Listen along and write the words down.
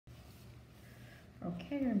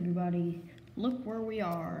Okay, everybody, look where we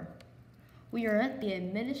are. We are at the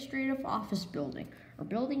Administrative Office Building, or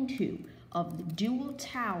Building 2, of the Dual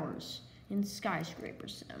Towers in Skyscraper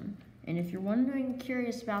Sim. And if you're wondering,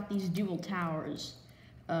 curious about these Dual Towers,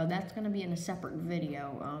 that's going to be in a separate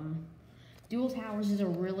video. Dual Towers is a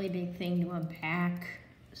really big thing to unpack,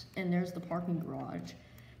 and there's the parking garage.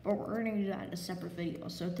 But we're going to do that in a separate video.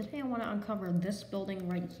 So today I want to uncover this building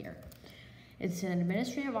right here. It's an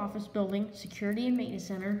administrative office building, security and maintenance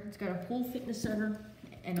center. It's got a pool, fitness center,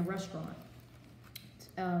 and a restaurant.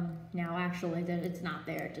 Now actually, it's not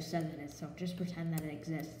there, it just says it is, so just pretend that it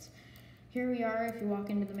exists. Here we are, if you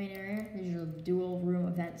walk into the main area, there's your dual room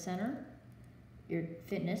event center, your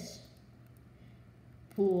fitness,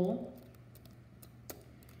 pool.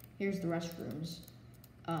 Here's the restrooms.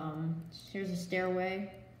 Here's a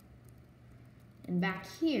stairway. And back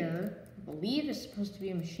here, I believe is supposed to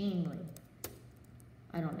be a machinery.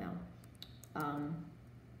 I don't know.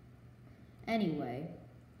 Anyway,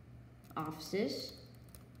 offices,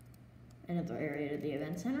 another area to the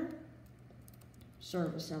event center,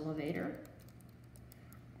 service elevator.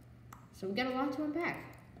 So we got a lot to unpack.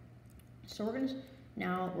 So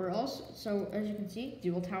we're also, so as you can see,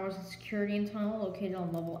 dual towers and security and tunnel located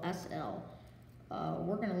on level SL.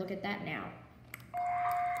 We're gonna look at that now.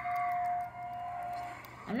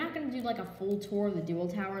 I'm not going to do like a full tour of the dual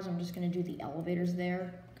towers, I'm just going to do the elevators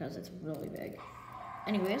there, because it's really big.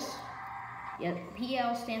 Anyways, yeah,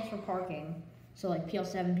 PL stands for parking, so like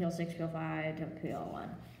PL7, PL6, PL5, PL1.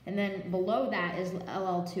 And then below that is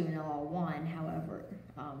LL2 and LL1, however,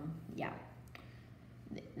 yeah.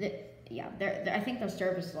 I think they're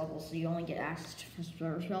service levels, so you only get access to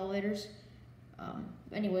service elevators.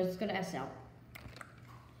 Anyways, let's go to SL.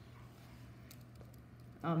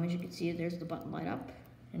 As you can see, there's the button light up.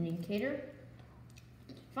 Indicator.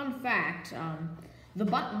 Fun fact, the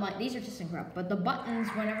button light, these are just incorrect, but the buttons,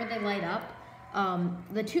 whenever they light up,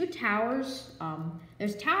 the two towers,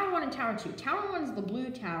 there's Tower 1 and Tower 2. Tower 1 is the blue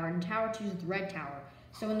tower, and Tower 2 is the red tower.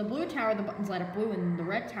 So in the blue tower, the buttons light up blue, and in the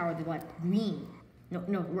red tower, they light up green.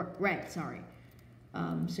 No, red, sorry.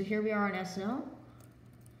 So here we are in SL.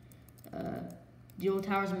 Dual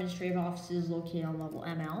Towers Administrative Offices located on level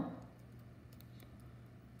ML.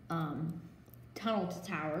 Tunnel to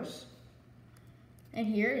towers, and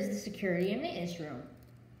here is the security and maintenance room.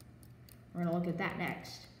 We're going to look at that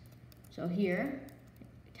next. So here,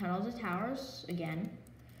 tunnel to towers again,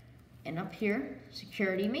 and up here,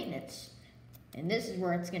 security and maintenance. And this is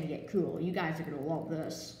where it's going to get cool. You guys are going to love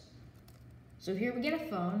this. So here we get a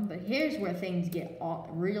phone, but here's where things get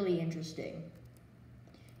really interesting.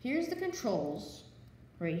 Here's the controls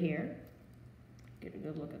right here. Get a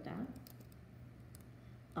good look at that.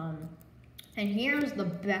 And here's the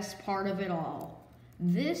best part of it all.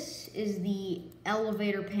 This is the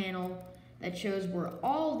elevator panel that shows where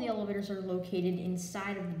all the elevators are located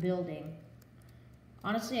inside of the building.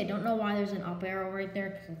 Honestly, I don't know why there's an up arrow right there,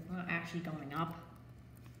 because it's not actually going up.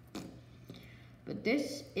 But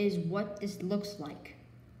this is what this looks like.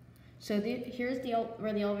 So here's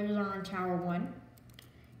where the elevators are on Tower 1.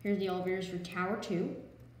 Here's the elevators for Tower 2.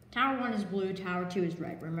 Tower 1 is blue, Tower 2 is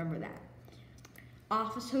red, remember that.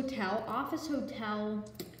 Office hotel,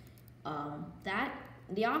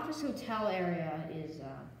 the office hotel area is,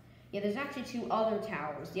 there's actually two other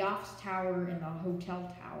towers, the office tower and the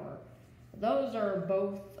hotel tower. Those are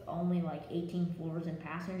both only like 18 floors in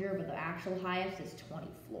passenger, but the actual highest is 20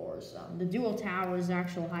 floors. The dual tower's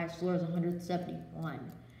actual highest floor is 171,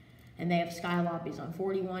 and they have sky lobbies on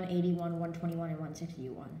 41, 81, 121, and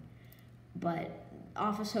 161. But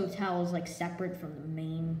office hotel is like separate from the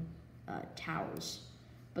main towers,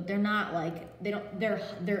 but they're not like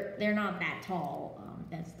they're not that tall.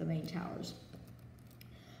 That's the main towers.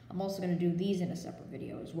 I'm also going to do these in a separate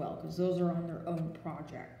video as well, because those are on their own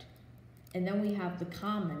project. And then we have the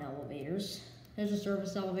common elevators. There's a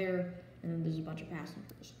service elevator, and then there's a bunch of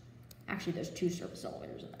passengers. Actually, there's two service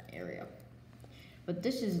elevators in that area. But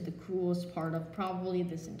this is the coolest part of probably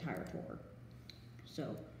this entire tour.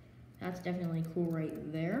 So that's definitely cool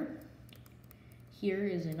right there. Here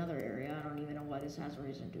is another area. I don't even know why this has a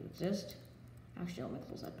reason to exist. Actually, let me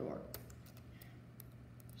close that door.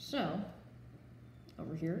 So,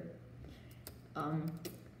 over here,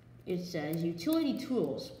 it says utility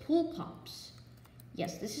tools, pool pumps.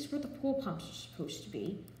 Yes, this is where the pool pumps are supposed to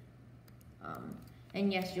be.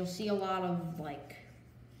 And yes, you'll see a lot of like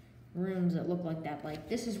rooms that look like that. Like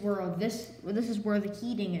this is where this is where the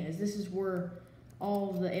heating is. This is where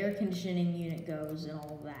all of the air conditioning unit goes and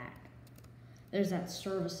all of that. There's that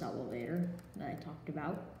service elevator that I talked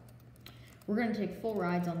about. We're going to take full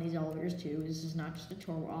rides on these elevators too. This is not just a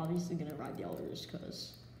tour. We're obviously going to ride the elevators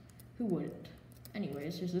because who wouldn't?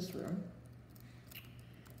 Anyways, here's this room.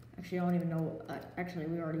 Actually, I don't even know. Actually,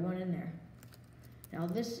 we already went in there. Now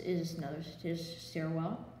this is another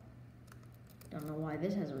stairwell. Don't know why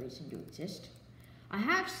this has a reason to exist. I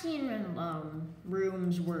have seen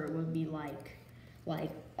rooms where it would be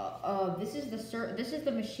this is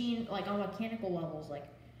the machine, like on mechanical levels, like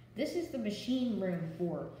this is the machine room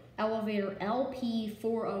for elevator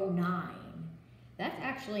LP409. That's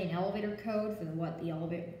actually an elevator code for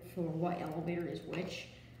what elevator is which.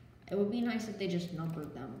 It would be nice if they just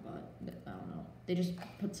numbered them, but I don't know. They just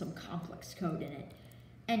put some complex code in it.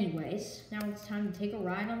 Anyways, now it's time to take a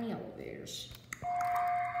ride on the elevators.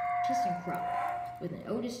 ThyssenKrupp with an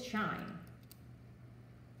Otis chime.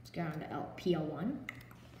 Let's go on to PL1,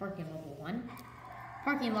 parking level 1.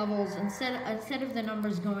 Parking levels, instead of the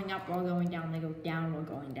numbers going up while going down, they go down while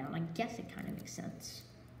going down. I guess it kind of makes sense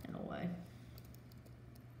in a way.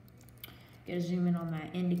 Get a zoom in on that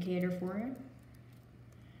indicator for you.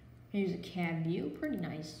 Here's a cab view. Pretty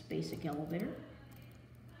nice basic elevator.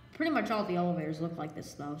 Pretty much all the elevators look like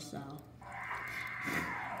this though, so.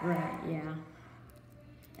 Right, yeah.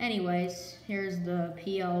 Anyways, here's the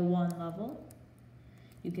PL1 level.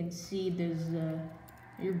 You can see there's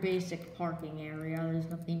your basic parking area. There's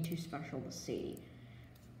nothing too special to see.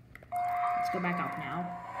 Let's go back up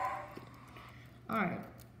now. Alright,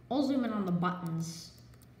 I'll zoom in on the buttons.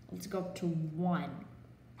 Let's go up to 1.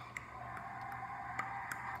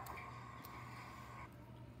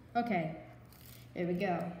 Okay, there we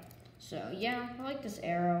go. So yeah, I like this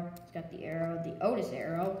arrow. It's got the arrow, the Otis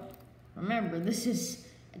arrow. Remember, this is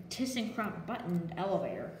a ThyssenKrupp buttoned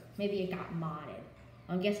elevator. Maybe it got modded.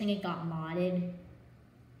 I'm guessing it got modded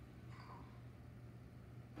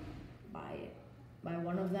by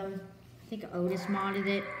one of them. I think Otis modded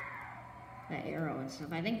it. That arrow and stuff.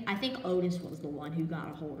 I think Otis was the one who got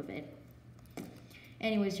a hold of it.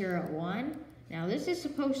 Anyways, here at 1. Now this is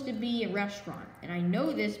supposed to be a restaurant, and I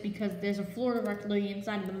know this because there's a floor directly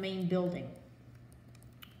inside of the main building.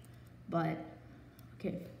 But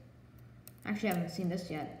okay, actually I haven't seen this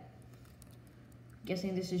yet. I'm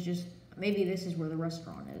guessing this is just, maybe this is where the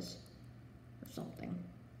restaurant is or something.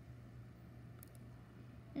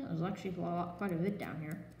 Yeah, there's actually quite a bit down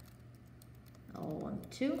here. L1,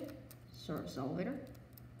 2, service elevator.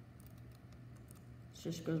 This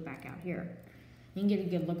just goes back out here. You can get a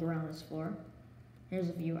good look around this floor. Here's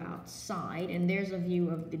a view outside, and there's a view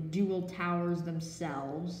of the dual towers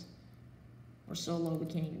themselves. We're so low we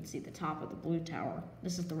can't even see the top of the blue tower.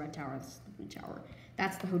 This is the red tower, this is the blue tower.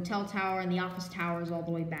 That's the hotel tower, and the office tower is all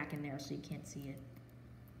the way back in there, so you can't see it.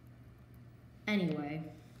 Anyway,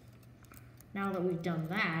 now that we've done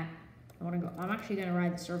that, I'm actually gonna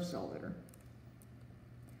ride the service elevator.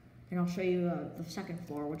 And I'll show you the second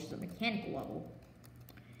floor, which is a mechanical level.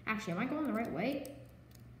 Actually, am I going the right way?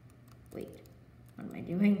 Wait. What am I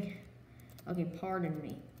doing? Okay, pardon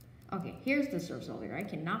me. Okay, here's the service elevator. I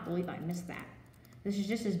cannot believe I missed that. This is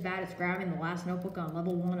just as bad as grabbing the last notebook on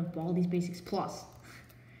level 1 of Baldi's Basics Plus.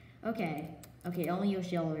 Okay, only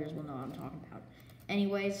Yoshi elevators will know what I'm talking about.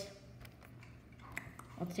 Anyways,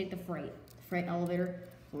 let's take the freight. The freight elevator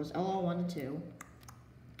goes LL1 to 2.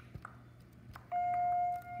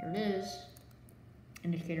 Here it is.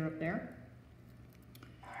 Indicator up there.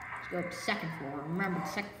 Go up to second floor. Remember, the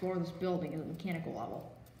second floor of this building is a mechanical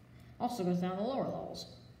level. Also goes down the lower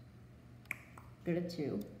levels. Go to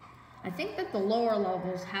 2. I think that the lower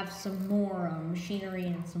levels have some more machinery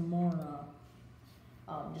and some more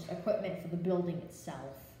just equipment for the building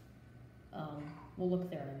itself. We'll look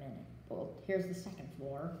there in a minute. Well, here's the second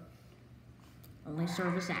floor. Only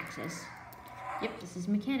service access. Yep, this is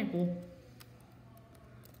mechanical.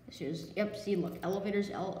 Yep, see, look, elevators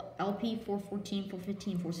LP 414,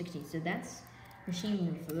 415, 416. So that's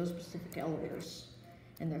machinery for those specific elevators,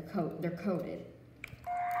 and they're coded.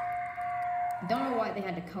 Don't know why they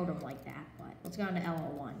had to code them like that, but let's go on to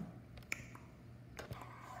LL1.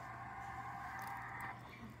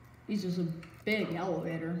 This is a big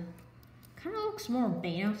elevator. Kind of looks more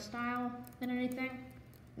Bano style than anything.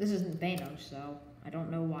 This isn't Bano, so I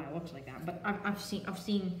don't know why it looks like that. But I've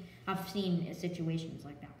seen situations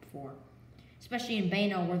like that before, especially in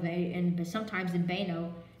Bano, where sometimes in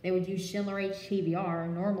Bano they would use Schindler HTVR.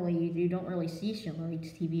 Normally you don't really see Schindler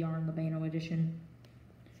HTVR in the Bano edition.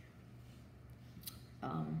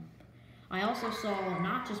 I also saw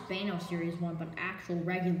not just Bano Series 1, but actual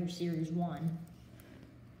regular Series 1.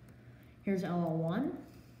 Here's LL1.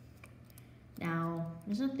 Now,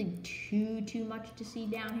 there's nothing too much to see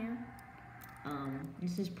down here.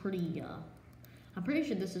 This is pretty, I'm pretty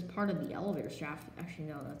sure this is part of the elevator shaft. Actually,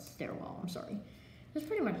 no, that's stairwell. I'm sorry. There's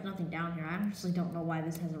pretty much nothing down here. I honestly don't know why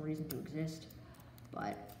this has a reason to exist.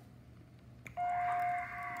 But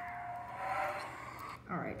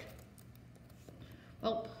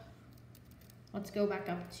let's go back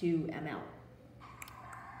up to ML.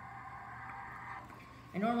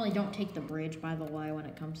 I normally don't take the bridge, by the way, when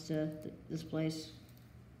it comes to this place.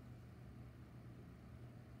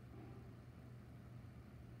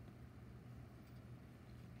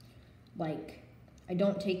 Like, I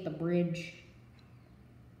don't take the bridge,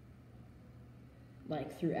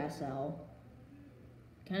 like, through SL.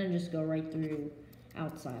 Kind of just go right through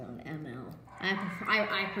outside on ML.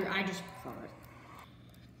 I just prefer it.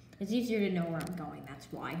 It's easier to know where I'm going, that's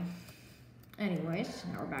why. Anyways,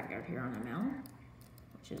 now we're back out here on ML,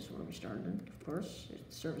 which is where we started, of course.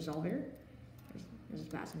 It's service elevator. There's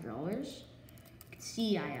passenger elevators. You can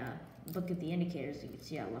see I look at the indicators. You can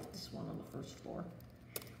see I left this one on the first floor.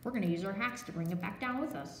 We're gonna use our hacks to bring it back down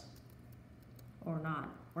with us, or not.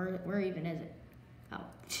 Where even is it? Oh,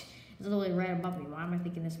 it's literally right above me. Why am I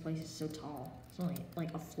thinking this place is so tall? It's only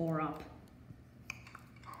like a floor up.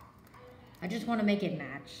 I just want to make it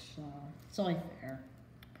match, so it's only fair.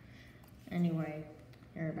 Anyway,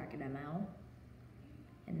 here we're back at ML.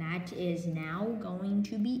 And that is now going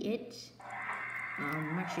to be it.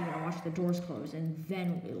 I'm actually going to watch the doors close, and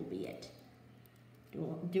then it'll be it.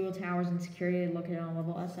 Dual towers and security located on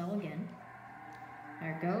level SL again.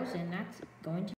 There it goes, and that's going to